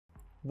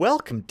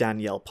Welcome,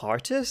 Danielle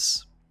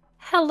Partis.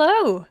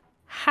 Hello,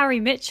 Harry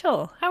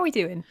Mitchell. How are we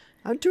doing?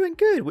 I'm doing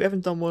good. We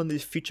haven't done one of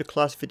these future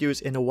class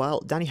videos in a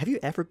while. Danny, have you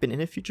ever been in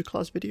a future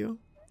class video?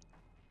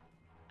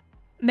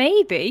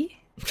 Maybe.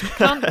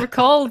 Can't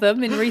recall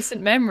them in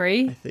recent I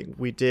memory. think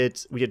we did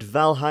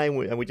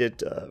Valheim, and we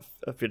did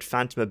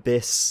Phantom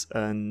Abyss,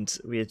 and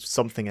we had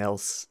something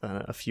else,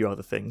 a few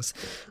other things.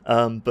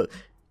 But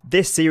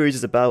this series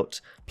is about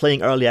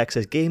playing early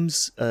access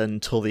games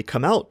until they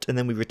come out, and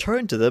then we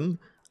return to them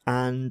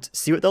and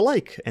see what they're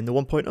like in the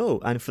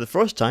 1.0. And for the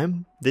first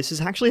time, this has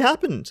actually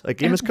happened. A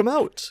game has come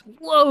out.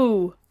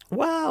 Whoa!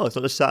 Wow, it's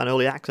not just sat in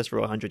early access for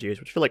 100 years,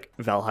 which I feel like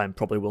Valheim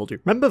probably will do.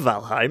 Remember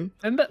Valheim?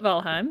 Remember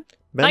Valheim?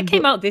 That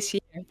came out this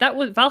year.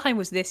 Valheim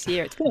was this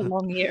year. It's been a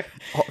long year.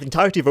 Oh, the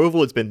entirety of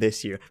Overlode's been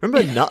this year.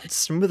 Remember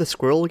Nuts? Remember the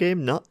squirrel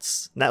game,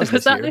 Nuts? That was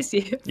this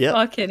year? Yeah.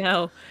 Fucking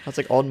hell. That's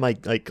like on my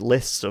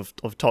list of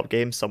top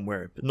games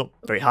somewhere. Not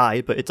very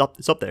high, but it's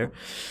up there.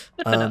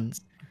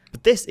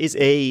 But this is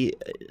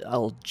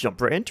I'll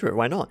jump right into it,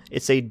 why not?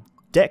 It's a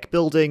deck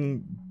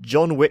building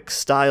John Wick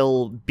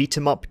style beat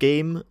 'em up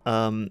game.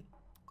 I'm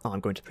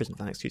going to prison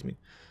fan, excuse me.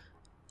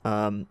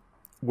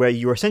 Where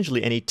you're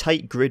essentially in a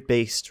tight grid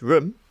based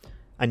room,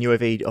 and you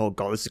have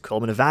this is cool,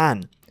 I'm in a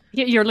van.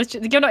 You're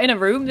not in a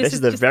room. This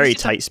is a very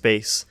tight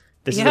space.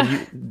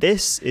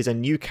 This is a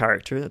new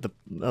character, the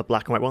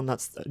black and white one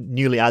that's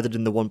newly added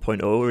in the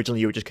 1.0.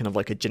 Originally you were just kind of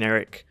like a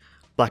generic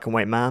black and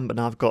white man, but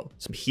now I've got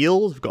some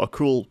heels, I've got a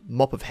cool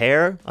mop of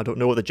hair. I don't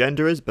know what the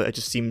gender is, but it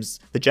just seems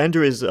the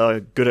gender is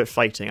good at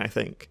fighting, I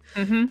think.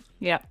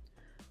 Yeah.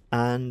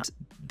 And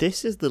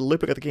this is the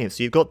loop of the game.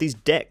 So you've got these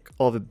deck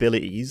of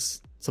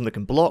abilities, some that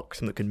can block,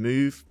 some that can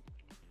move.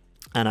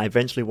 And I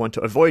eventually want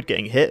to avoid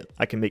getting hit.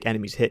 I can make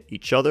enemies hit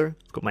each other.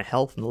 I've got my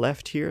health on the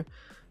left here.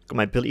 I've got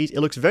my abilities.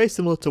 It looks very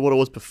similar to what it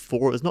was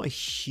before. There's not a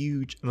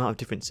huge amount of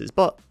differences,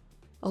 but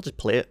I'll just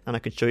play it and I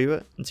can show you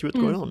it and see what's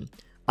going on.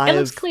 It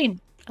looks clean.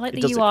 I like the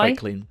UI. It does look quite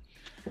clean.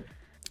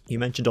 You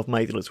mentioned off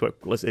mic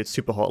that it's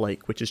super hot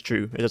like, which is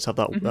true. It does have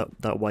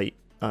that white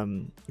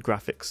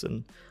graphics,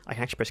 and I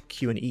can actually press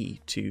Q and E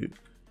to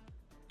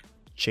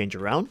change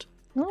around.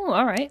 Oh,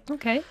 all right,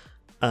 okay.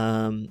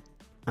 And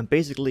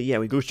basically, yeah,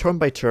 we go turn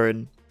by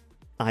turn.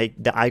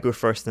 I go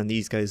first, and then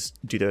these guys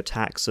do their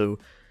attack. So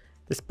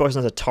this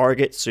person has a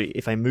target, so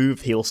if I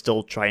move, he'll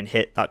still try and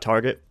hit that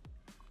target.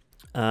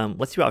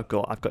 Let's see what I've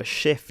got. I've got a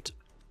shift.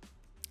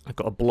 I've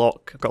got a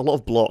block. I've got a lot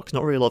of blocks,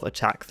 not really a lot of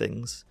attack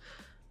things.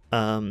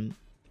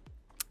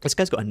 This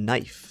guy's got a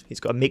knife. He's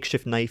got a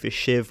makeshift knife, a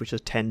shiv, which does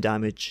 10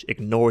 damage,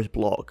 ignores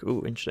block.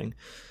 Ooh, interesting.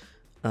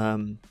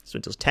 So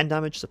it does 10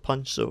 damage, it's a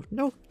punch, so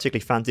no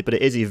particularly fancy, but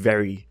it is a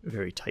very,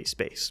 very tight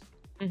space.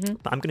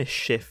 But I'm going to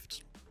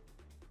shift.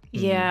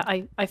 Yeah,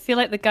 I feel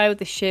like the guy with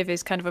the shiv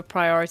is kind of a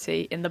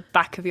priority in the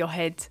back of your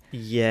head.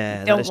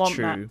 Yeah, that is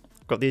true.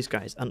 I've got these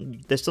guys,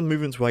 and there's some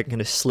movements where I can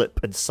kind of slip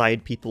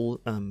inside people.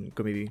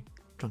 Go maybe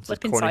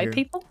slip inside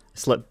people?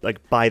 Slip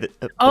like by the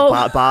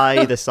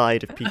by the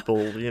side of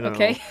people, you know.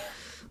 Okay.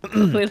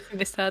 Clearly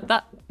misheard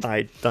that.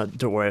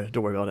 Don't worry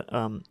about it.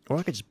 Or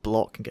I could just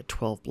block and get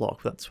 12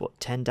 block. That's what,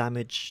 10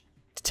 damage?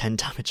 10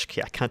 damage.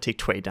 Okay, I can't take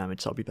 20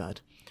 damage, so that'll be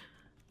bad.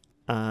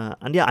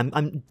 And yeah,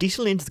 I'm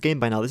decently into the game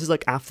by now. This is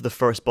like after the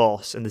first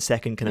boss in the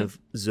second kind of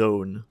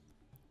zone.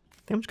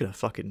 I think I'm just gonna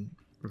fucking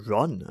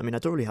run. I mean, I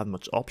don't really have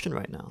much option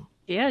right now.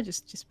 Yeah,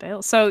 just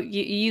bail. So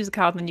you use a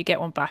card and then you get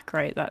one back,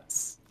 right?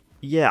 That's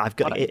I've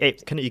got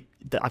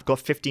I've got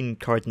 15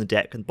 cards in the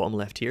deck in the bottom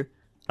left here.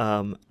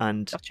 And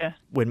gotcha.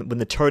 when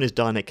the turn is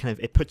done,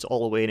 it puts it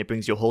all away and it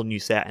brings you a whole new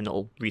set and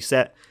it'll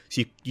reset.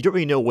 So you don't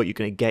really know what you're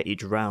going to get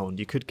each round.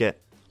 You could get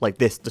like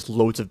this, just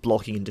loads of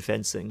blocking and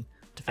defensing.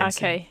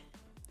 Okay,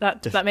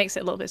 that makes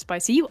it a little bit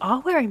spicy. You are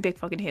wearing big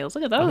fucking heels.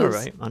 Look at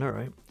those. I know,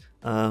 right?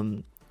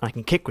 I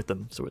can kick with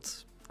them, so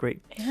it's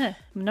great. Yeah,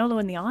 Manolo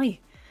in the eye.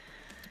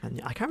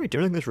 And I can't really do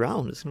anything this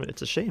round.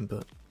 It's a shame,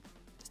 but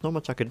there's not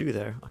much I could do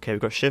there. Okay,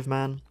 we've got Shiv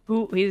Man.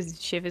 Ooh,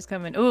 his Shiv is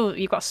coming. Ooh,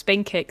 you've got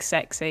spin kick,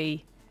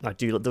 sexy. I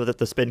do.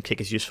 The spin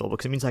kick is useful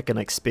because it means I can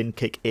like spin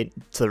kick it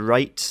to the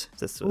right.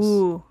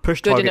 Ooh,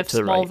 push good target enough to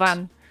the small right.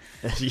 van.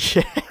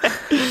 Yeah.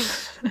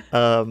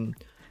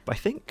 But I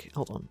think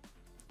hold on.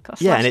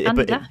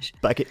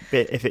 But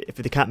if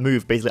they can't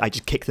move, basically I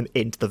just kick them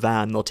into the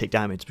van and they'll take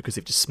damage because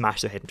they've just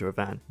smashed their head into a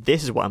van.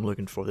 This is what I'm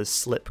looking for. This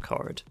slip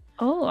card.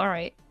 Oh, all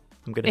right.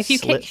 I'm gonna. If you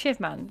kick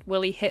Shivman,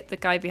 will he hit the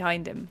guy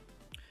behind him?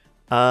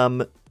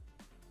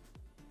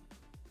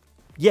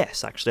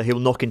 Yes, actually, he'll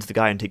knock into the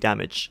guy and take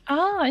damage.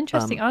 Ah,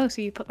 interesting.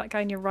 So you put that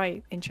guy on your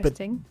right.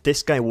 Interesting. But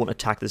this guy won't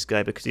attack this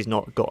guy because he's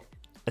not got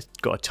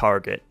a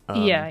target.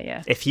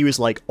 Yeah. If he was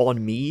like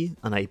on me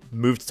and I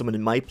moved someone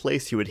in my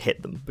place, he would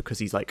hit them because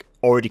he's like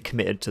already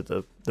committed to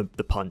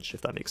the punch.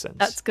 If that makes sense.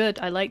 That's good.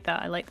 I like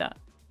that.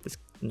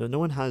 No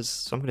one has.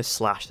 So I'm going to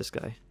slash this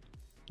guy.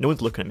 No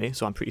one's looking at me,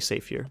 so I'm pretty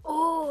safe here.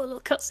 Oh, a little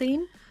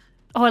cutscene.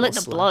 Oh, I like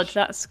the blood.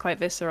 That's quite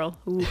visceral.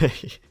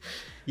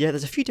 Yeah,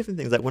 there's a few different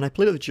things. Like when I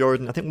played with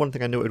Jordan, I think one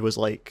thing I noted was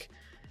like,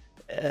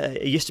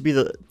 it used to be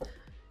that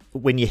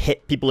when you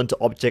hit people into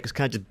objects,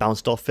 kind of just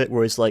bounced off it.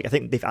 Whereas like I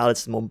think they've added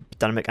some more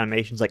dynamic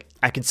animations. Like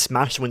I can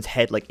smash someone's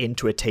head like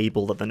into a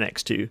table that they're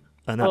next to,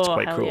 and that's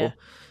quite cool.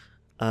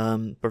 Yeah.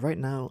 But right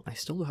now I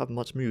still don't have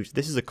much moves.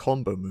 This is a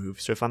combo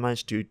move, so if I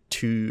manage to do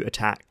 2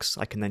 attacks,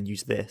 I can then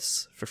use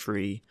this for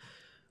free,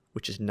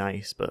 which is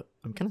nice. But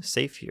I'm kind of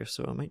safe here,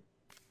 so I might.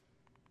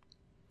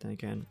 Then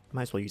again,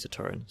 might as well use a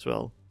turn as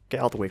well. Get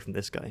out of the way from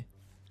this guy.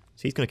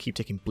 So he's gonna keep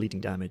taking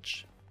bleeding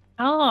damage.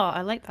 Oh,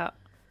 I like that.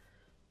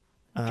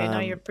 Okay, now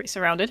you're pretty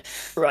surrounded.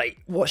 Right,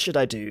 what should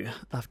I do?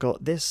 I've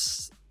got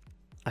this.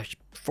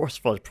 First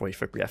of all, I'd probably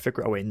figure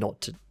out a way not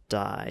to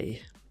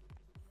die.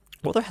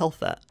 What are their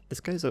health at? This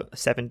guy's a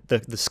 7.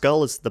 The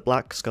skull is the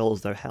black skull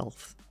is their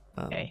health.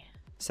 Okay.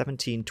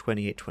 17,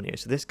 28, 28.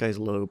 So this guy's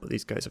low, but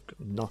these guys have got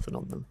nothing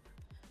on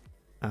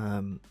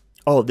them.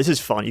 Oh, this is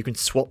fun. You can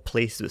swap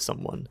places with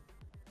someone.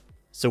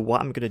 So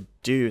what I'm gonna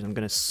do is I'm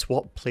gonna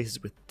swap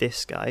places with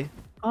this guy.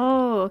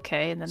 Oh,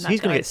 okay. And then so he's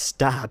gonna get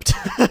stabbed.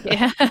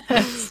 Yeah,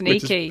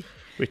 sneaky.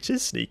 Which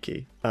is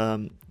sneaky.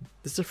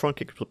 This is a front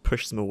kick to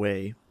push them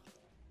away.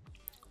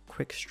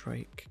 Quick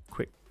strike,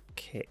 quick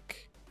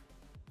kick.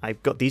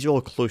 I've got these are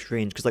all close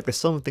range because like there's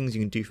some things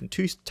you can do from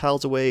 2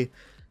 tiles away.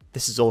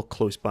 This is all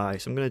close by,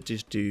 so I'm gonna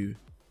just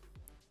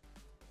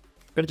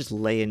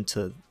lay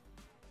into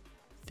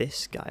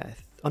this guy.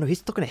 Oh no, he's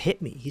still gonna hit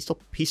me.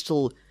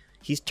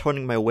 He's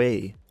turning my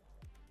way.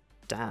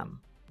 Damn.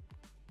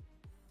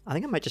 I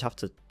think I might just have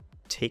to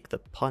take the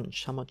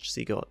punch. How much has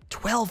he got?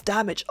 12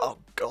 damage! Oh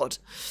god.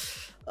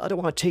 I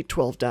don't want to take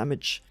 12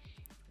 damage.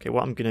 Okay,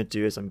 what I'm gonna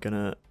do is I'm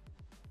gonna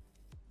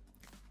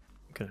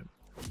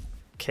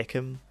kick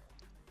him.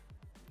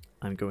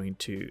 I'm going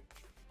to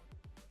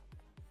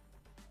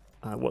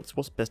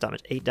what's best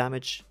damage? 8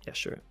 damage? Yeah,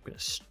 sure.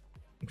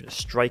 I'm gonna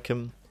strike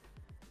him.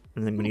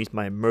 And then I'm gonna use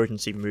my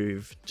emergency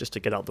move just to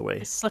get out of the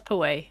way. Slip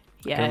away.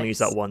 Yeah. I can only use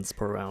that once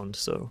per round,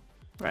 so.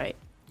 Right.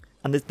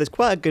 And there's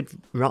quite a good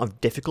amount of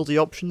difficulty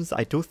options that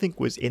I don't think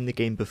was in the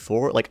game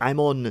before. Like I'm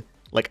on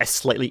like a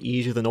slightly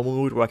easier than normal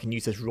mode where I can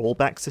use this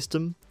rollback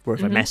system, where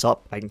if I mess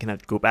up, I can kind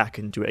of go back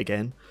and do it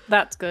again.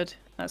 That's good.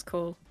 That's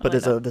cool. But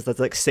there's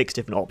like 6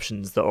 different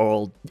options that are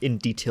all in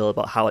detail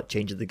about how it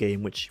changes the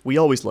game, which we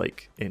always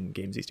like in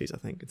games these days, I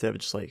think, instead of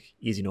just like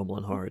easy, normal,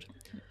 and hard.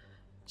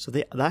 So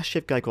that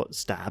shiv guy got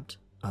stabbed.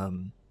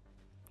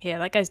 Yeah,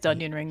 that guy's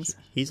onion rings.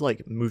 He's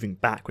like moving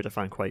back, which I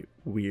find quite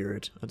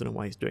weird. I don't know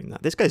why he's doing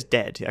that. This guy's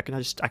dead. I can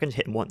just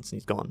hit him once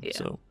and he's gone. Yeah.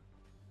 So,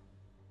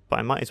 but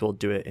I might as well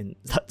do it in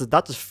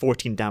that does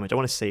 14 damage. I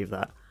want to save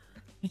that.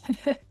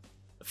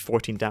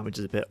 14 damage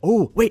is a bit.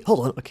 Oh wait, hold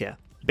on. Okay,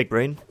 big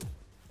brain.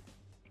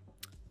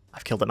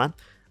 I've killed that man,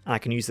 and I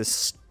can use this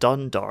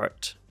stun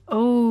dart.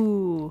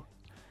 Oh.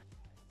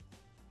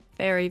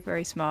 Very,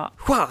 very smart.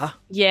 Wah!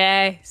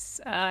 Yes!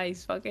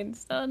 He's fucking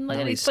stunned. Look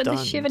Now at he's putting the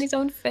stunned. shiv in his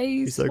own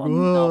face. He's like,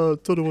 whoa,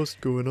 I don't know what's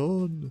going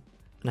on.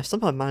 And I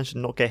somehow managed to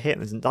not get hit.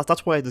 And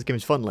that's why this game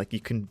is fun. Like,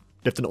 you've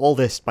done all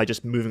this by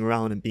just moving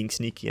around and being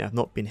sneaky. I've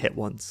not been hit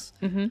once.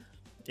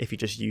 If you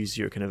just use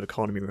your kind of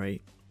economy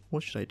right.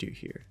 What should I do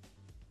here?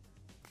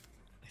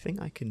 I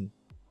think I can...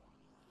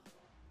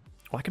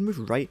 Oh, I can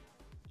move right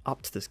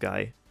up to this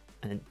guy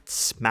and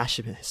smash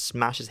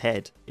his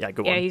head. Yeah,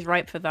 go on. Yeah, he's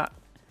ripe for that.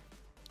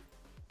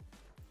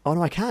 Oh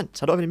no, I can't.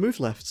 I don't have any move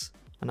left.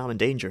 And now I'm in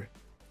danger.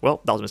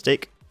 Well, that was a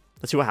mistake.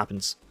 Let's see what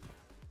happens.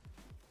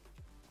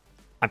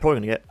 I'm probably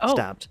going to get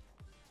stabbed.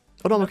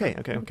 Oh no, I'm okay.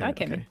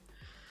 Okay.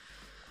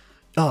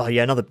 Oh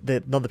yeah,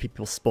 another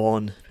people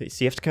spawn.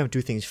 So you have to kind of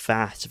do things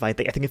fast. I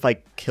think if I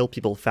kill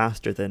people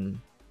faster,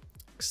 then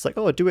it's like,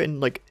 oh, do it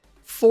in like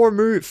 4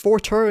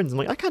 turns. I'm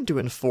like, I can't do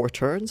it in 4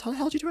 turns. How the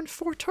hell do you do it in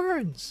 4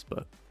 turns?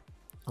 But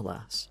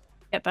alas.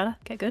 Get better.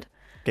 Get good.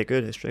 Get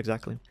good,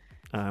 exactly.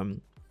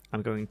 I'm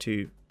going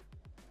to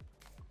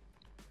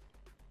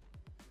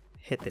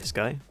hit this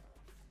guy.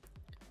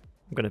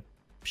 I'm going to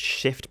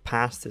shift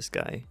past this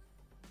guy.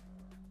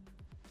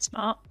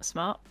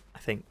 Smart. I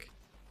think.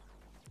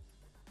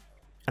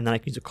 And then I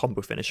can use a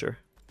combo finisher.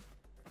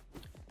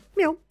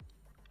 Meow.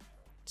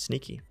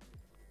 Sneaky.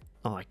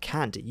 Oh, I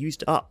can't. It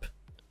used up.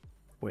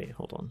 Wait,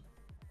 hold on.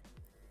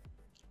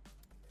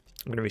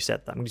 I'm going to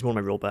reset that. I'm going to use one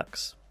of my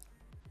rollbacks.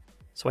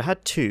 So I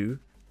had 2.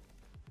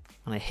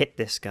 And I hit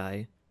this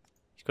guy.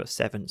 He's got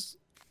 7s.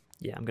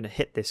 Yeah, I'm going to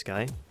hit this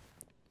guy.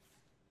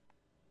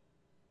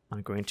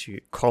 I'm going to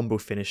combo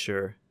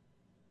finisher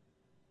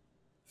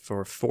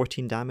for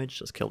 14 damage.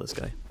 Let's kill this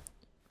guy.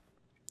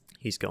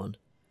 He's gone.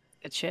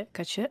 Good shit.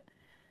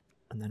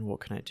 And then what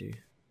can I do?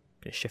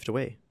 I'm going to shift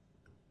away.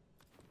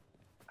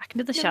 Back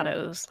into the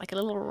shadows, like a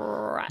little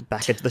rat.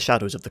 Back into the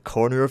shadows of the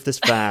corner of this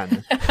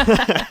van.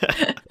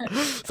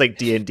 It's like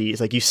D&D.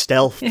 It's like you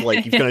stealth,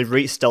 like you've got a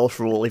great stealth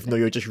roll, even though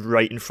you're just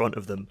right in front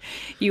of them.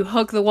 You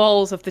hug the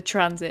walls of the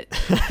transit.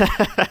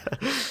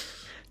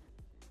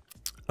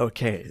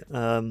 Okay,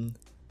 I'm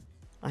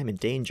in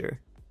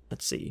danger.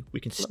 Let's see. We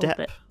can step.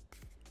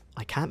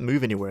 I can't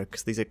move anywhere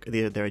because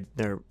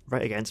they're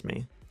right against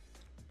me.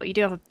 But you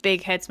do have a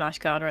big head smash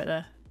card right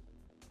there.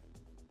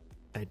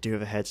 I do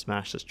have a head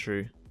smash. That's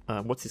true.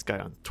 What's this guy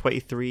on?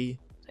 23.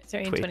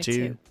 13,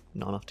 22.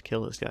 Not enough to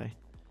kill this guy.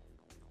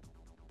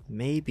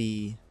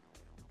 Maybe...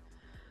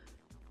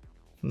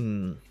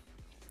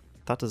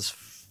 That does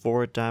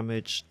 4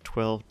 damage,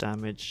 12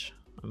 damage.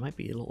 I might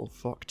be a little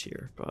fucked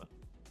here, but...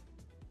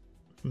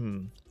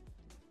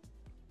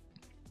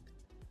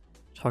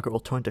 Target will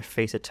turn to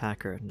face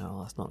attacker.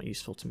 No, that's not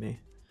useful to me.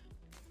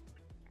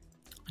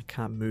 I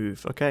can't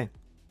move. Okay.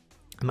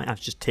 I might have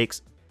to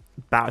just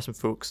batter some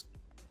folks.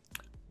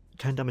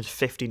 10 damage,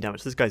 15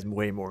 damage. This guy's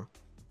way more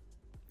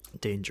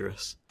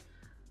dangerous.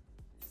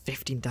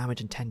 15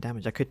 damage and 10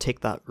 damage. I could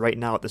take that right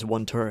now at this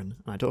one turn,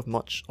 and I don't have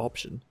much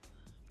option.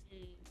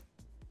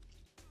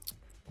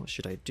 What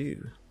should I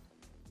do?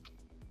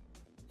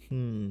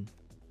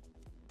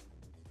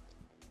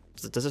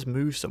 Does this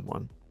move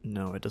someone?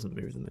 No, it doesn't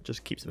move them. It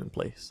just keeps them in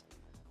place.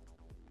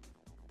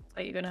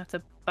 Are you going to have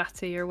to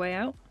batter your way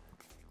out?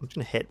 I'm just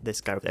going to hit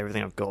this guy with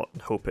everything I've got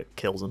and hope it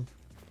kills him.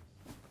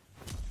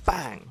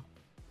 Bang!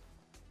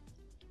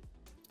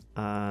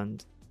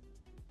 And...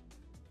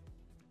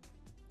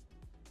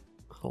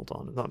 Hold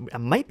on. I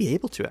might be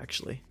able to,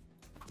 actually.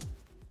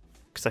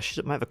 Because I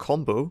might have a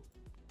combo.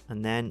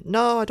 And then...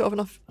 No, I don't have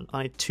enough.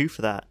 I need 2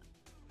 for that.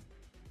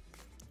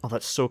 Oh,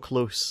 that's so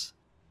close.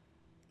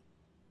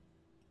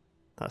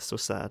 That's so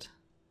sad.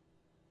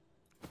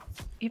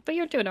 But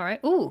you're doing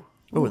alright. Ooh.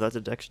 Oh, that's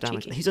a extra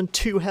damage. Cheeky. He's on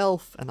 2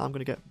 health, and I'm going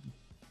to get...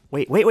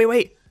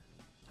 Wait.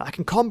 I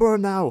can combo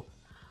him now.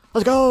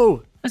 Let's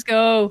go. Let's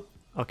go.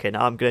 Okay,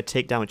 now I'm going to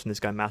take damage from this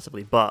guy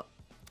massively, but...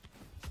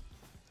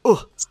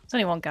 Oh! It's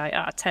only one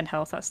guy. 10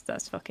 health.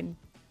 That's fucking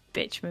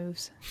bitch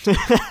moves.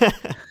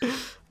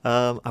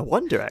 I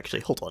wonder,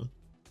 actually. Hold on.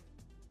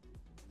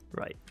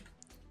 Right.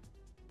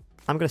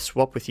 I'm going to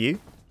swap with you.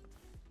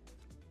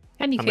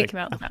 Can you kick him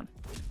out of the van?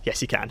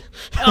 Yes, you can.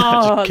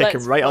 Oh, just kick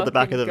him right out the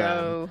back of the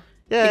van.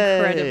 Yay!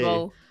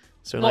 Incredible.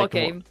 So what a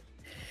game.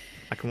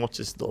 I can watch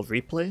this little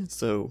replay,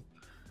 so...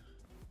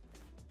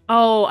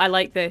 Oh, I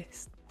like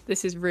this.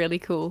 This is really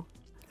cool.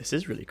 This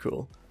is really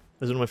cool.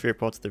 This is one of my favourite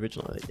parts of the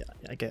original.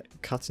 I get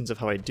cutscenes of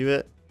how I do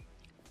it.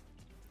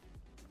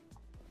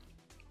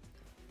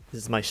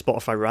 This is my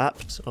Spotify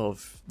Wrapped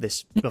of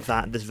this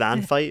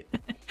van fight.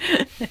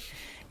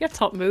 Your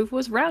top move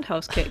was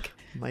roundhouse kick.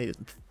 My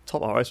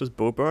top artist was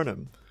Bo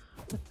Burnham.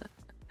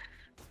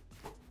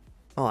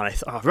 Oh, and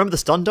I remember the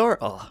stun dart?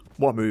 Oh,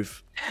 what a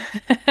move.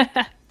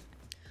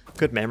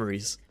 Good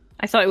memories.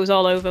 I thought it was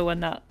all over when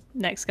that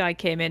next guy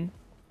came in.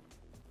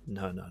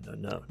 No.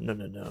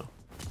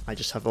 I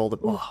just have all the...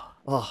 Oh.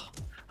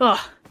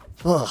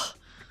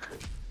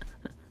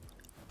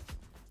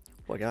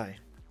 What a guy.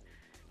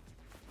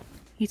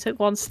 He took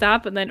one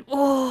stab and then...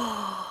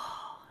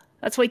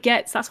 That's what he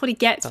gets. That's what he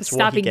gets for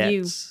stabbing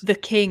you, the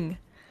king.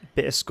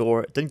 Bit of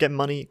score. Didn't get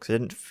money because I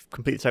didn't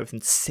complete the fight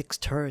within 6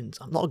 turns.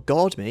 I'm not a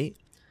god, mate.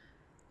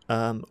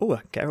 I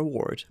get a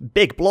reward.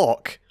 Big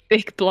block.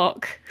 Big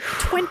block.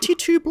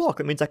 22 block.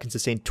 That means I can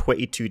sustain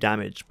 22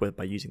 damage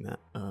by using that.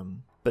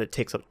 But it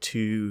takes up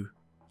 2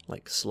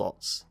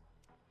 slots.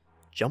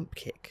 Jump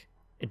kick.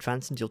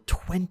 Advance and deal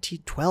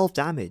 12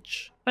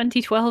 damage.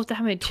 2012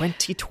 damage.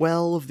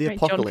 2012 the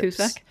apocalypse.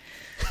 John Cusack.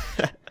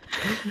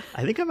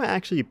 I think I might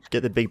actually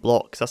get the big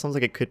block because that sounds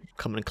like it could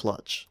come in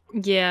clutch.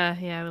 Yeah,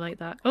 we like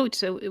that. Oh,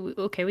 so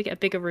okay, we get a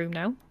bigger room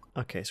now.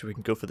 Okay, so we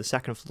can go for the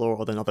 2nd floor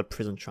or another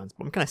prison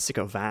transport. I'm kind of sick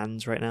of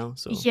vans right now,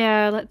 so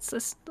yeah, let's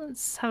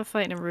have a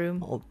fight in a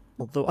room.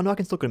 Although I know I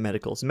can still go to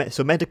medical.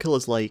 So medical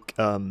is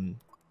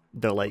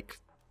they're like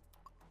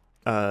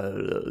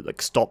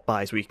stop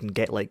buys where you can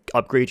get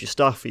upgrade your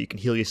stuff or you can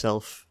heal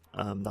yourself.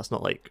 That's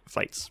not like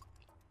fights.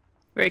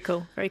 Very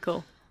cool.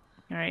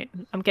 All right,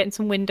 I'm getting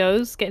some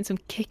windows, getting some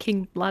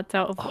kicking lads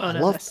out of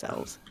their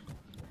cells.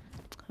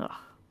 I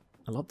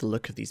love the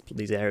look of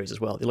these areas as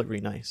well. They look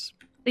really nice.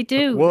 They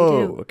do.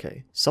 Whoa, they do.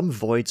 Okay. Some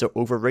voids are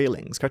over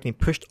railings. Character being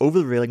pushed over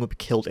the railing will be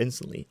killed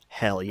instantly.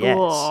 Hell yes.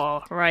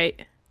 Oh, right.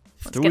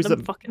 Let's get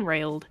them fucking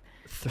railed.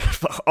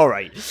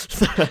 Alright.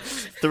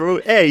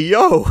 Hey,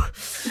 yo!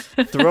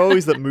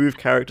 Throws that move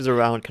characters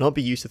around cannot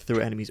be used to throw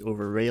enemies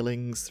over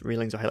railings.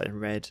 Railings are highlighted in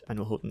red and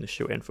we're holding the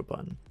show info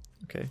button.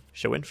 Okay,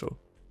 show info.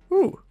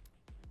 Ooh.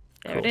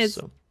 There it is.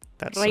 So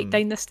that's right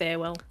down the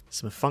stairwell.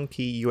 Some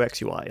funky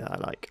UX UI that I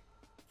like.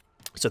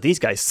 So these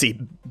guys see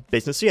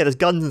business. So yeah, there's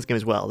guns in this game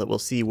as well that we'll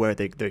see where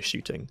they're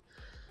shooting.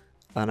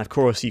 And of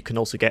course, you can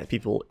also get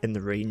people in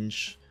the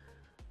range.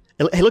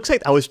 It looks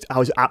like I was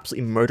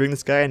absolutely murdering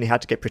this guy, and he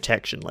had to get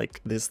protection.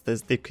 He's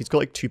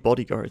got 2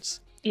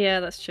 bodyguards. Yeah,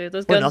 that's true.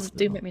 Those guns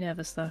do make me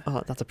nervous, though.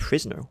 Oh, that's a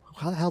prisoner.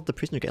 How the hell did the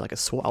prisoner get a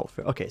SWAT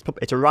outfit? Okay,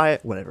 it's a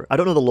riot. Whatever. I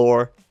don't know the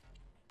lore.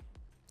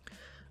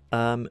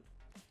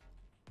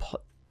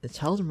 It's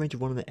held in range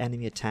of one of the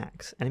enemy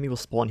attacks. Enemy will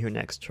spawn here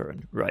next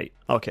turn. Right.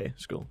 Okay,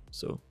 that's cool.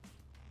 So,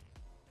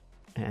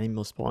 an enemy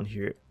will spawn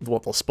here.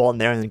 They'll spawn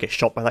there and then get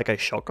shot by that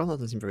guy's shotgun? That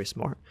doesn't seem very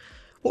smart.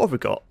 What have we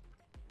got?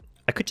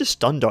 I could just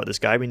stun dart this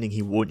guy, meaning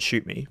he won't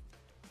shoot me.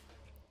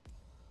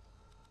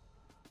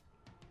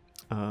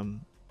 But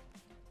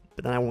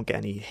then I won't get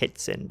any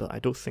hits in, but I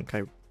don't think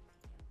I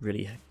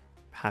really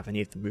have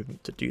any of the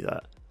movement to do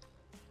that.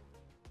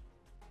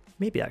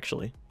 Maybe,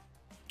 actually.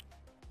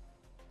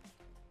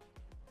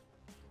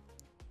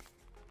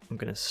 I'm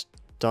gonna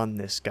stun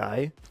this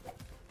guy.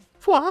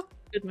 What?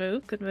 Good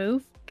move, good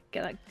move.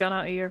 Get that gun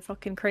out of your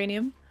fucking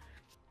cranium.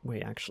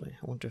 Wait, actually,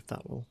 I wonder if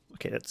that will...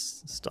 Okay,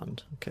 that's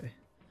stunned. Okay.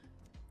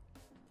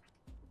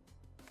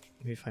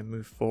 Maybe if I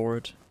move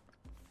forward...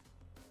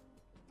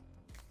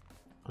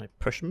 I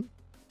push him,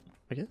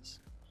 I guess?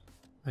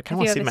 I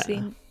kind of Have you want to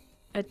ever seen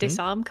a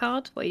disarm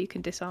card where you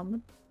can disarm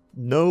them?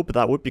 No, but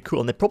that would be cool,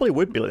 and there probably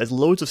would be. Like, there's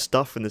loads of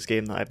stuff in this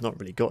game that I've not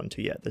really gotten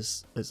to yet.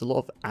 There's a lot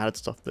of added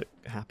stuff that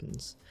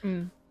happens. I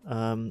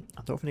don't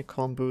have any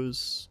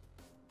combos,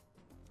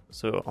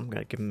 so I'm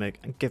gonna give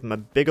him a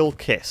big ol'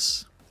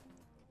 kiss.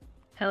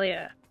 Hell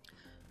yeah.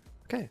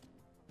 Okay.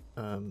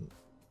 I've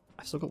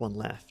still got one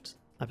left.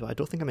 I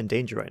don't think I'm in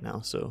danger right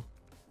now, so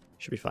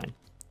should be fine.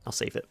 I'll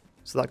save it.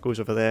 So that goes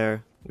over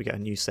there. We get a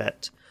new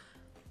set.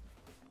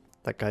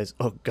 That guy's...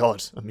 Oh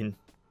god, I mean...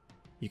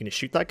 You gonna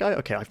shoot that guy?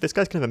 Okay, this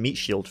guy's kind of a meat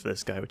shield for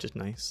this guy, which is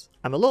nice.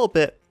 I'm a little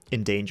bit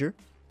in danger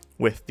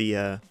with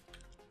the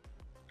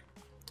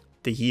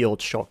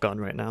yield shotgun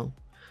right now.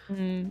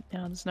 Yeah,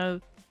 there's no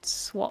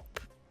swap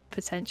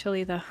potential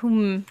either.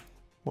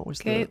 What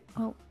was okay. the...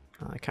 Oh,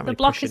 I can't the really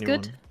block push is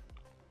anyone. good.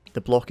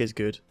 The block is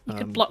good. You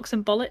can block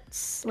some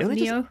bullets with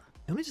Neo.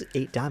 It only does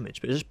 8 damage,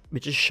 but it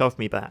just shoved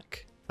me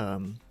back.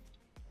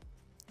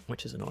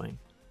 Which is annoying.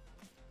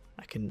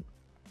 I can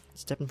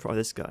step in front of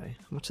this guy.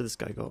 How much has this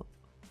guy got?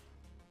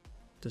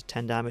 Does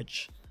 10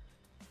 damage.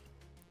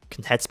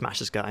 Can head smash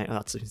this guy. Oh,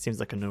 it seems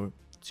like a no.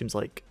 Seems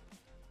like...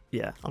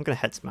 Yeah, I'm going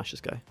to head smash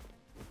this guy.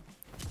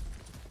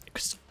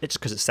 It's just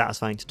because it's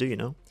satisfying to do, you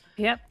know?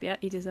 Yep, yeah,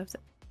 he deserves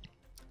it.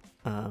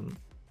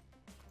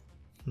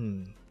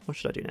 What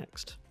should I do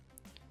next?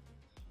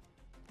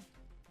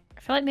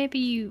 I feel like maybe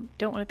you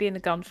don't want to be in the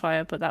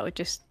gunfire, but that would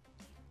just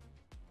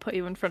put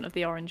you in front of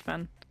the orange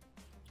man.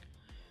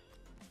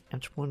 I'm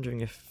just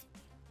wondering if...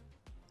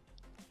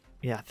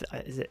 Yeah,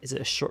 is it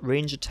a short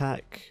range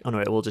attack? Oh no,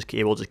 it will just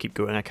keep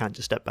going. I can't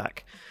just step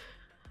back.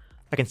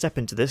 I can step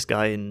into this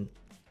guy and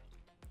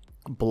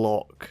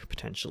block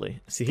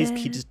potentially. See,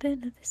 he just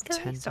 10.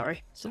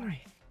 Sorry. It's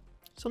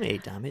only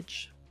 8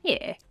 damage.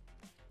 Yeah.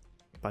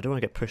 But I don't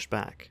want to get pushed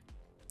back.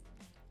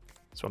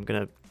 So I'm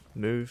gonna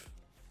move.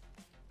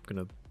 I'm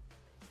gonna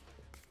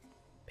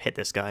hit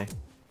this guy.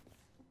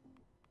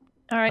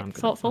 All right,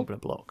 thoughtful. I'm gonna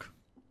block.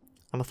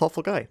 I'm a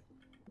thoughtful guy.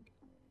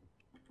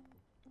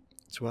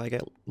 That's why I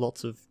get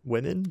lots of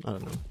women. I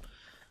don't know.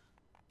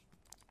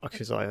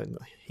 Okay, so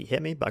he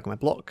hit me. Back on my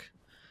block.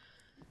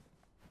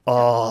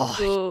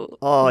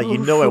 Oh, you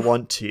know I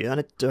want to,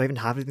 and do I even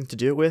have anything to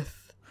do it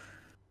with?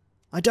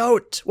 I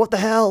don't. What the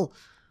hell?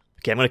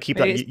 Okay, I'm gonna keep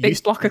Maybe that.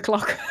 Big block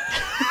o'clock.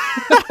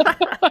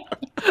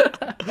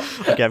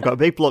 Okay, I've got a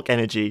big block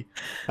energy,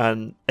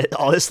 and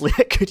honestly,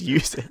 I could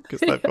use it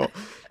because I've got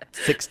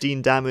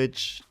 16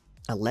 damage,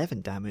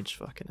 11 damage.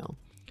 Fucking hell.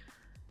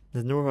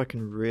 There's nowhere I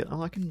can really.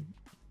 Oh, I can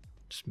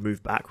just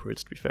move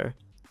backwards. To be fair.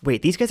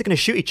 Wait, these guys are gonna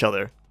shoot each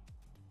other.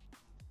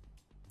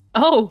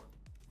 Oh.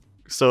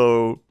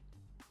 So.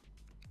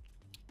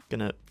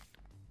 Gonna.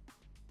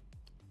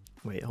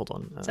 Wait, hold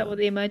on. Is that what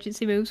the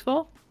emergency move's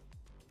for?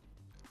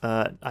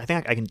 I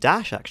think I can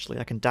dash, actually.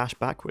 I can dash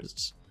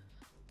backwards.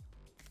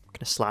 I'm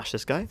gonna slash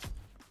this guy.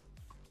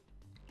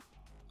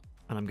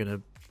 And I'm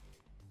gonna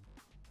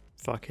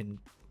fucking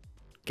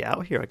get out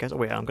of here, I guess. Oh,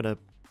 wait, I'm gonna...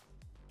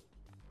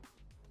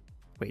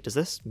 Wait, does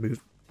this move?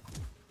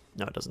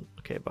 No, it doesn't.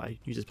 Okay, but I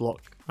use this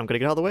block. I'm gonna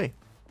get out of the way.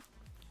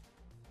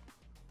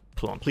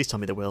 Come on, please tell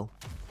me they will.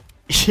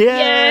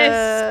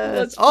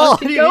 Yes! Oh,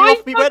 he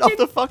went off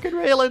the fucking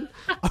railing.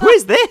 Who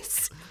is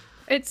this?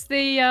 It's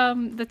the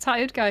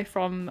tattooed guy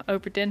from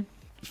Oberdin.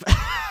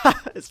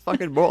 It's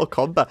fucking Mortal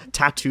Kombat.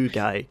 Tattoo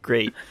guy.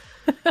 Great.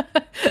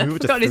 Move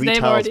to 3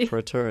 tiles already.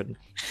 Per turn.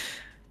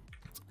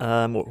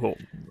 Well,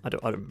 I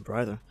don't remember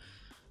either.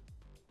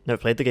 Never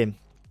played the game.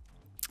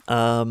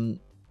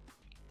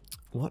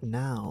 What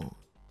now?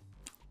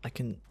 I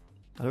don't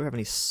have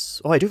any...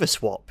 Oh, I do have a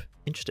swap.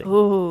 Interesting.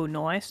 Oh,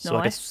 nice, so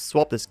I can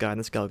swap this guy, and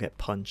this guy will get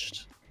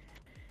punched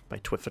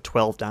for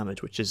 12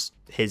 damage, which is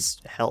his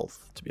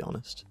health, to be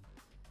honest.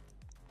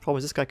 Problem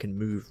is, this guy can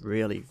move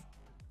really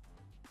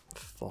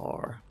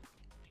far.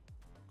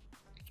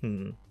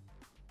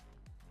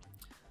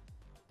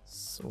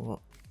 So what?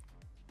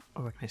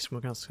 Oh, can I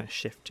smoke out? Can I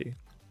shift to?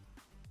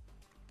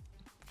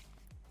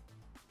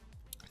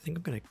 I think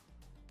I'm gonna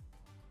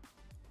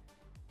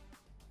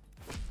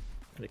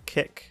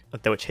kick,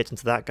 which hits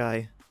into that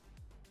guy.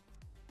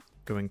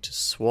 Going to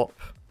swap.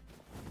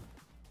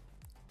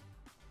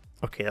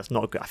 Okay, that's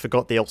not good. I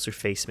forgot they also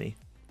face me.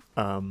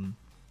 But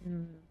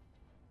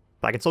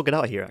I can still get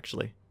out of here,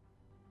 actually.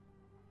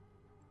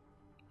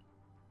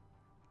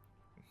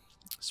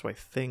 So I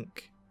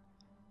think...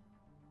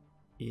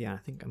 Yeah, I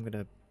think I'm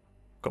gonna...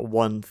 Got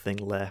one thing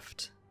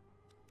left.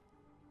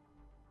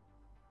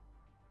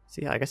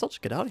 So yeah, I guess I'll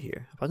just get out of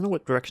here. I don't know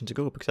what direction to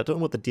go, because I don't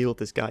know what the deal with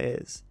this guy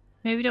is.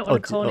 Maybe you don't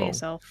want to corner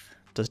yourself.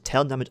 Does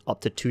tail damage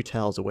up to 2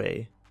 tiles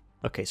away.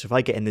 Okay, so if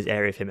I get in this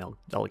area of him,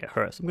 I'll get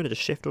hurt. So I'm going to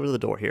just shift over to the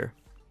door here.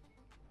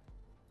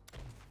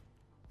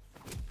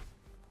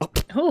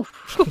 Oh.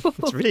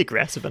 It's really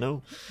aggressive, I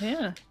know.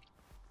 Yeah.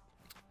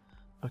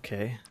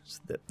 Okay, so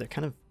they're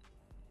kind of...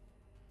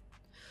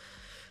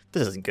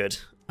 This isn't good.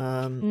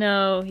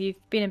 No,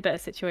 you've been in better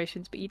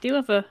situations, but you do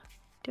have a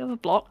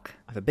block.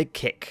 I have a big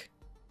kick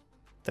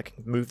that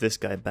can move this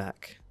guy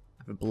back.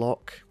 I have a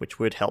block, which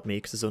would help me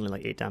because it's only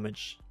like 8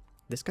 damage.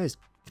 This guy's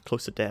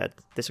close to dead.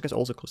 This guy's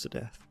also close to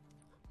death.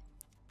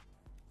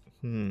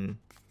 Can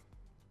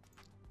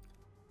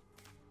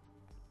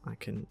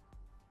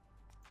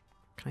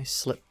I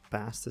slip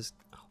past this?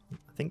 Oh,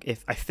 I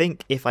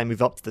think if I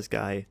move up to this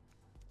guy,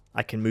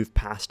 I can move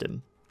past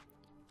him.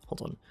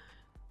 Hold on.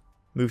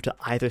 Move to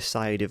either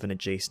side of an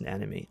adjacent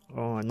enemy.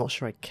 Oh, I'm not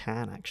sure I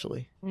can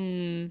actually.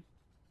 Might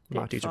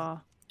have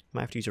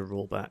to use a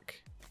rollback.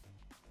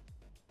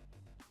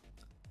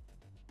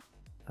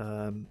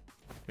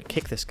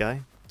 Kick this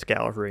guy to get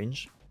out of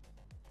range.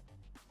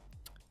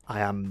 I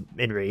am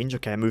in range.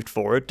 Okay, I moved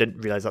forward.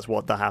 Didn't realize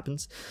that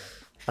happens.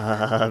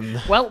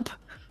 Welp.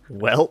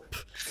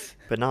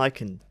 But now I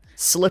can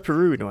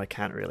slipperoo. No, I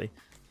can't really.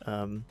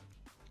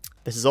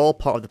 This is all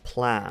part of the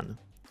plan.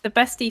 The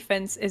best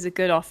defense is a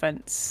good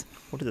offense.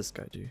 What did this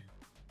guy do?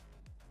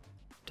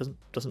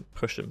 Doesn't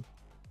push him.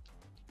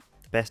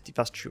 The best.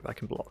 That's true. I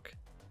can block.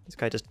 This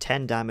guy does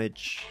 10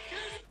 damage.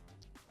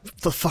 What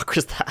the fuck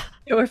was that?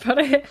 Don't worry about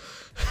it.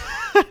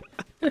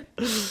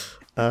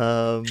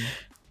 What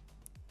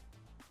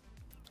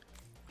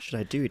should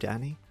I do,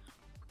 Dani?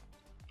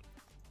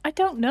 I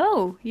don't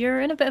know.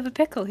 You're in a bit of a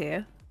pickle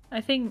here. I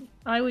think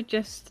I would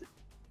just...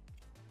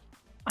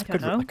 I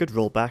could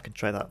roll back and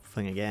try that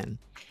thing again.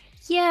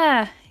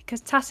 Yeah,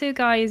 because Tattoo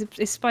Guy is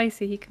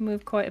spicy. He can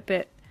move quite a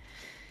bit.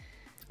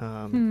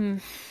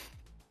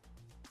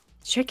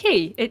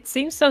 Tricky. It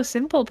seems so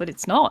simple, but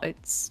it's not.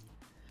 It's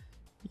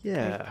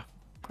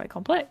quite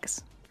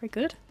complex. Very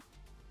good.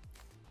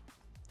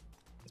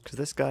 Because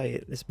this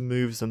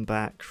moves them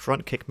back.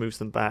 Front kick moves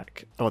them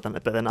back. Oh,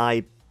 but then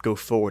I go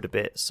forward a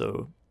bit,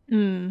 so...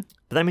 But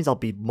that means I'll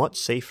be much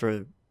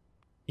safer.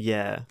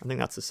 Yeah, I think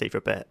that's a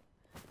safer bet.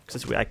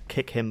 Because this way I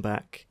kick him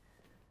back.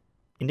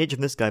 Engage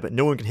from this guy, but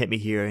no one can hit me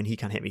here, and he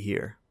can't hit me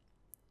here.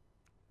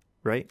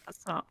 Right?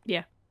 That's not...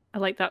 Yeah, I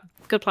like that.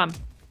 Good plan. I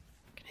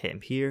can hit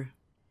him here.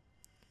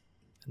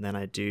 And then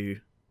I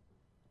do...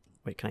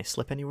 Wait, can I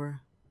slip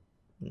anywhere?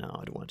 No,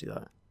 I don't want to do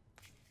that.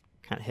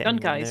 Can't hit him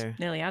guy's there.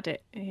 Nearly had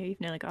it.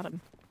 You've nearly got him.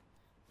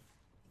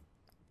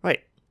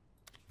 Right.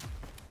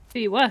 Do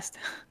your worst.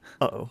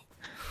 Uh-oh.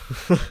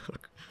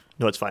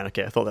 No, it's fine.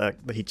 Okay, I thought that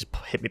he just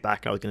hit me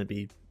back and I was going to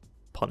be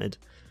punted.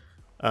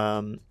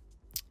 You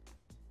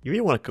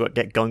really want to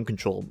get gun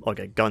control, or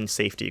get gun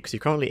safety, because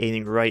you're currently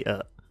aiming right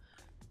at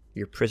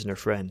your prisoner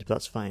friend, but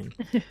that's fine.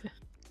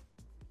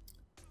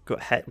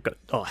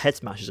 Head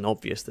smash is an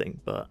obvious thing,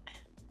 but...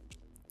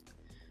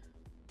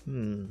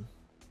 Oh,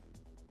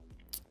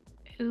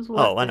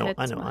 I know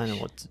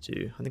what to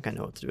do. I think I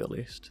know what to do at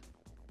least.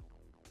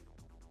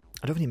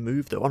 I don't have any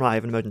move though. Oh no, I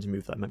have an emergency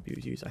move that I might be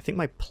able to use. I think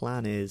my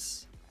plan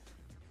is...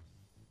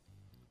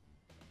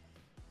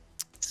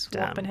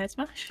 Swap and head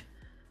smash?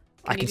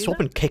 I can swap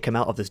and kick him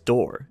out of this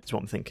door, is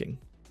what I'm thinking.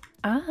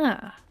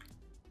 Ah.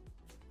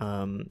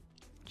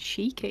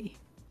 Cheeky.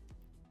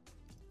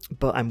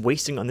 But I'm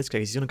wasting on this guy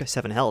because he's only got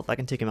 7 health. I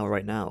can take him out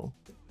right now.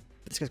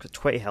 But this guy's got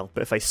 20 health.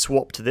 But if I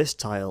swap to this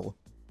tile,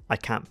 I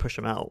can't push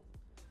him out.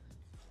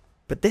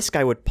 But this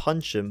guy would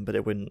punch him, but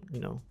it wouldn't,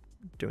 do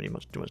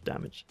much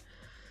damage.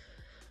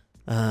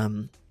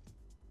 And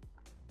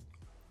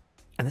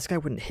this guy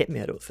wouldn't hit me,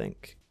 I don't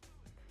think.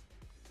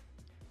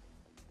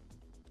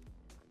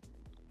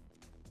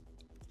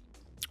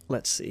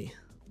 Let's see.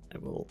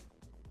 I'll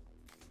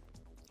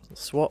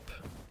swap.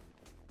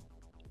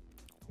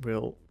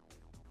 Oh,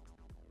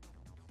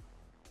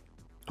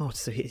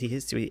 so so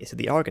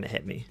they are going to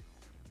hit me.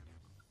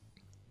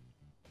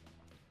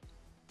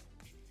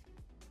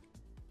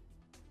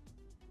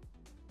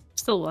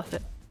 Still worth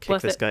it.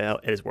 Kick this guy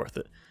out. It is worth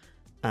it.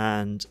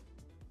 And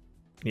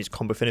use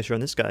combo finisher on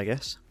this guy, I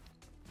guess.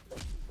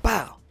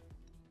 Bow.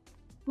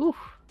 Ooh.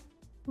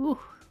 Ooh.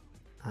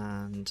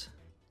 And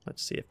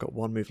let's see. I've got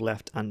 1 move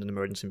left and an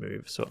emergency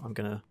move, so I'm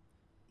gonna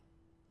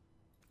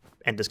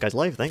end this guy's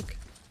life, I think.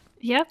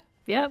 Yep.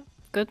 Yep.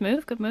 Good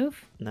move. Good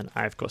move. And then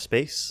I've got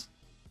space.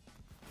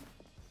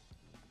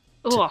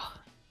 Oh,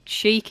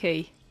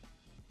 cheeky.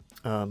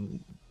 I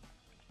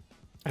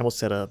almost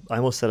said a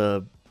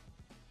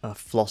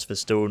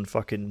Philosopher's Stone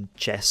fucking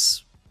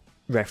chess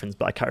reference,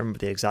 but I can't remember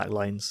the exact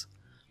lines.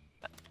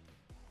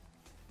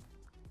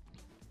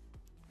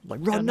 Like,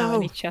 run don't now! know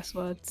any chess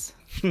words.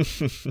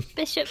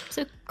 Bishop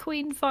to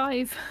Queen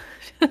 5.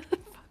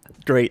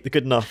 Great,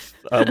 good enough.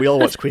 We all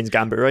watch Queen's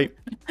Gambit, right?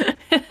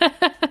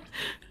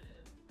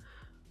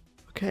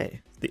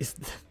 Okay,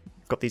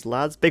 got these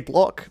lads. Big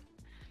block.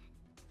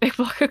 Big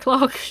block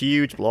o'clock.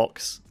 Huge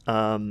blocks.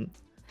 I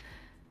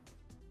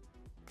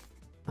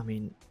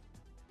mean,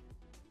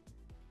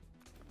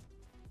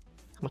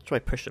 how much do I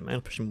push him? I'm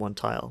gonna push him 1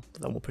 tile,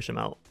 but then we'll push him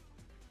out.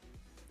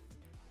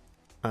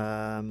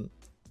 Gonna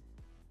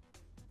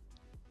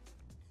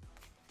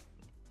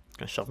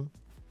shove him.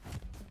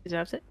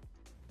 Deserves it.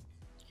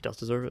 He does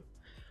deserve it.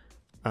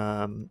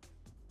 That's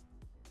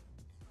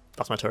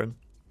my turn.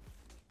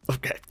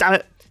 Okay, damn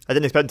it! I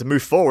didn't expect him to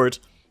move forward.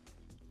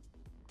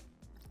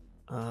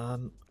 I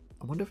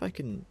wonder if I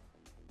can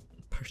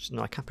push.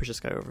 No, I can't push this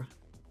guy over.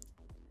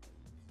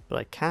 But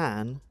I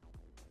can.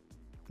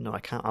 No, I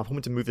can't. I'm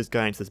hoping to move this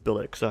guy into this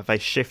bullet. So if I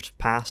shift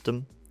past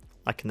him,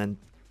 I can then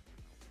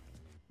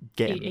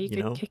get him. You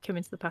can kick him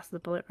into the path of the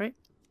bullet, right?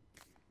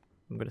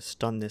 I'm gonna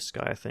stun this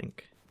guy, I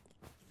think,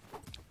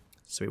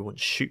 so he won't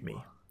shoot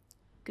me.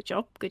 Good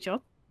job. Good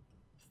job.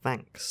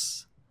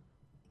 Thanks.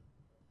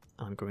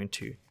 I'm going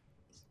to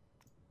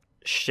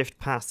shift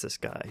past this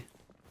guy.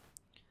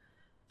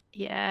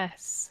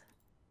 Yes.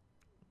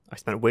 I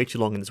spent way too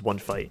long in this one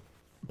fight,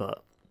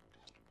 but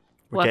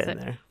we're getting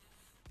there.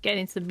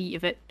 Getting into the meat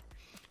of it.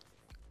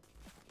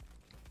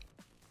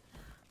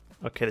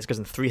 Okay, this guy's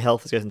in 3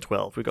 health, this guy's in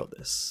 12. We got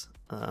this.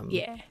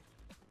 Yeah.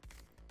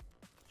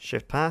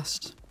 Shift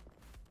past.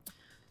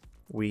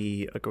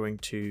 We are going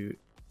to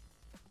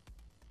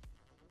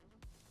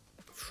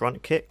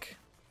front kick.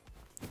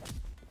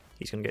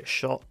 He's going to get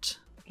shot.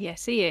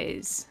 Yes, he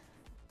is.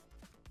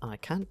 I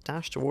can't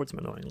dash towards him,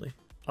 annoyingly.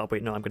 Oh,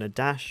 wait, no, I'm going to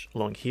dash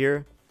along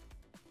here.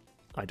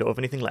 I don't have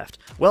anything left.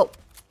 Well,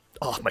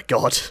 oh my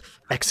god.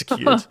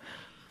 Executed.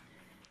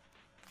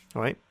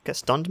 Alright, get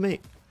stunned,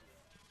 mate.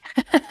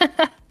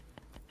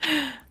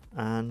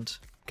 And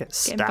get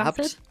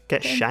stabbed.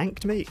 Get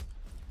shanked, mate.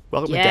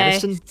 Welcome to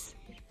Denison.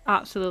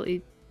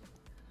 Absolutely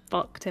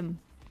fucked him.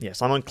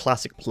 Yes, I'm on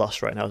Classic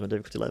Plus right now as my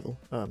difficulty level.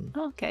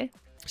 Okay.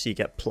 So you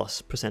get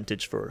plus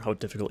percentage for how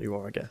difficult you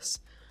are, I guess.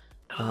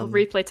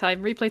 Replay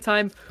time, replay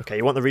time. Okay,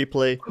 you want the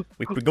replay?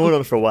 We've been going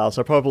on for a while,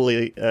 so I'll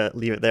probably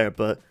leave it there.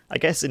 But I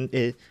guess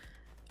in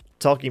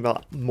talking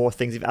about more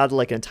things, they've added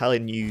like entirely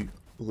new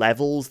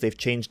levels. They've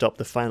changed up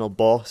the final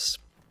boss.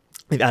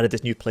 They've added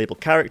this new playable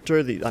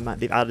character. They've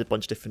added a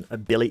bunch of different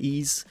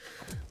abilities.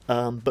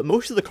 But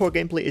most of the core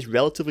gameplay is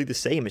relatively the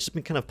same. It's just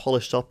been kind of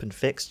polished up and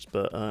fixed.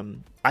 But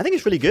I think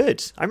it's really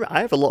good.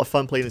 I have a lot of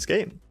fun playing this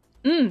game.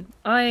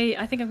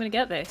 I think I'm going to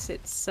get this.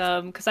 It's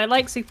because I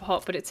like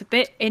SUPERHOT, but it's a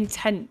bit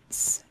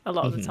intense a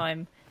lot of the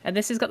time. And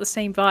this has got the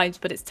same vibes,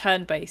 but it's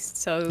turn-based,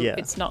 so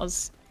it's not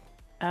as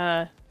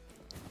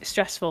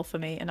stressful for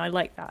me. And I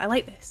like that. I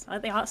like this. I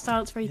like the art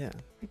style. It's very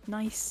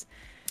nice.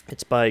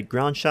 It's by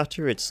Ground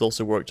Shatter. It's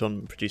also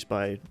produced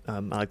by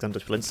Alexander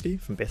Polinski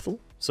from Bithell.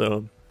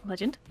 So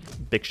legend.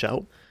 Big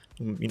shout.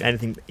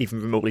 Anything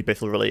even remotely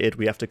Bithell related,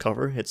 we have to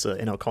cover. It's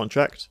in our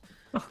contract.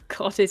 Oh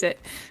God, is it?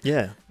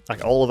 Yeah.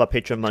 Like all of our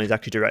Patreon money is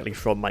actually directly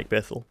from Mike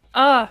Bithell.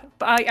 But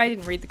I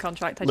didn't read the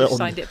contract. I just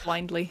signed it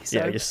blindly. So.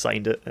 Yeah, I just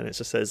signed it, and it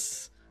just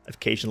says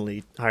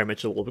occasionally Harry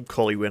Mitchell will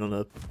call you in on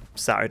a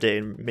Saturday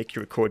and make you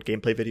record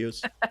gameplay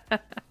videos.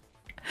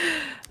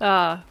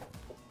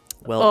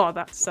 Well, oh,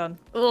 that sun.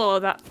 Oh,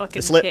 that fucking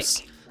the slips,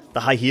 kick. The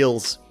high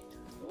heels,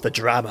 the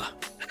drama.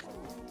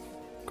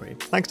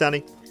 Great. Thanks,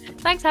 Dani.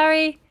 Thanks,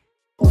 Harry.